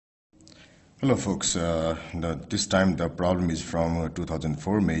Hello folks, this time the problem is from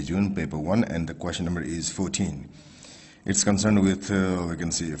 2004 May-June paper 1 and the question number is 14. It's concerned with we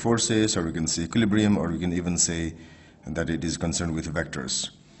can say forces, or we can say equilibrium, or we can even say that it is concerned with vectors.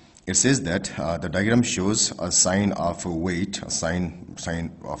 It says that the diagram shows a sign of weight,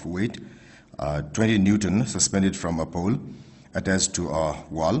 20 Newton suspended from a pole attached to a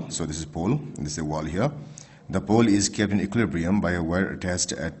wall. So this is pole, this is a wall here. The pole is kept in equilibrium by a wire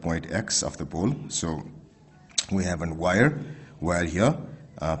attached at point X of the pole. So we have a wire here,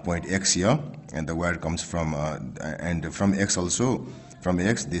 point X here, and the wire comes from and from X also. From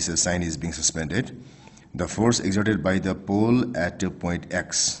X, this sign is being suspended. The force exerted by the pole at point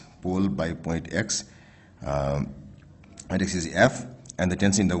X, pole by point X, and X is F, and the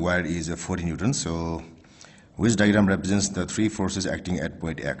tension in the wire is 40 Newton. So which diagram represents the three forces acting at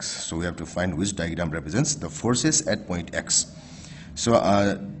point X? So we have to find which diagram represents the forces at point X. So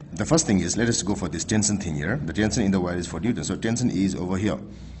the first thing is, let us go for this tension thing here. The tension in the wire is 40 Newton. So tension is over here.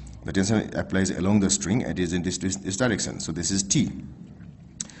 The tension applies along the string and is in this direction. So this is T.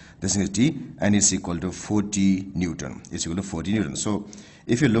 This is T, and it's equal to 40 Newton. It's equal to 40 Newton. So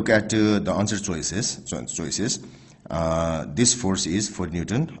if you look at the answer choices, this force is 40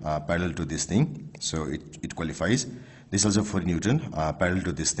 Newton parallel to this thing, so it qualifies. This also 40 Newton parallel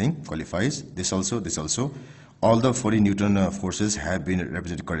to this thing, qualifies. This also. All the 40 Newton forces have been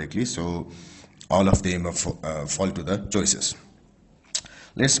represented correctly, so all of them fall to the choices.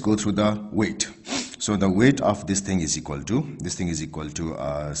 Let's go through the weight. So the weight of this thing is equal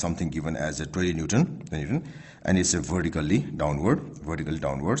to something given as a 20 Newton, and it's a vertically downward.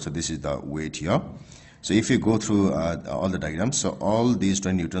 So this is the weight here. So if you go through all the diagrams, so all these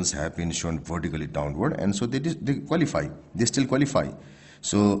 20 Newtons have been shown vertically downward, and so they qualify. They still qualify.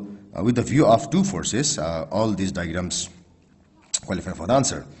 So with the view of two forces, all these diagrams qualify for the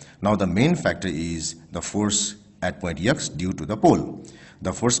answer. Now the main factor is the force at point X due to the pole.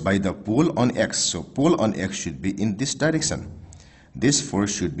 The force by the pole on X. So pole on X should be in this direction. This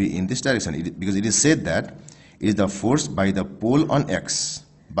force should be in this direction because it is said that it is the force by the pole on X.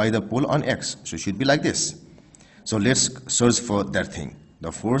 By the pole on X, so it should be like this. So let's search for that thing.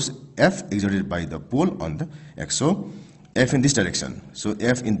 The force F exerted by the pole on the X. So F in this direction. So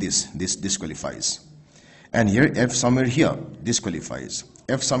F in this qualifies. And here F somewhere here, this qualifies.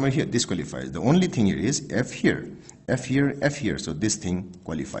 F somewhere here, this qualifies. The only thing here is F here, F here, F here. So this thing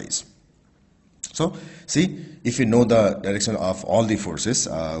qualifies. So see, if you know the direction of all the forces,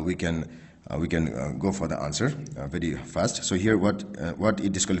 we can go for the answer very fast. So here what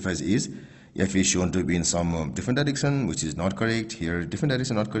it disqualifies is F is shown to be in some different direction, which is not correct. Here different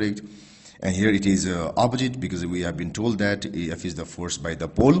direction, not correct. And here it is opposite, because we have been told that F is the force by the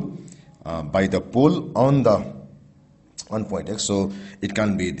pole on point X. So it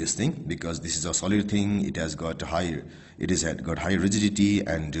can't be this thing, because this is a solid thing. It has got high rigidity,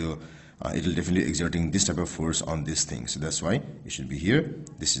 and it will definitely exerting this type of force on this thing. So that's why it should be here.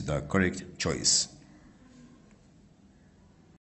 This is the correct choice.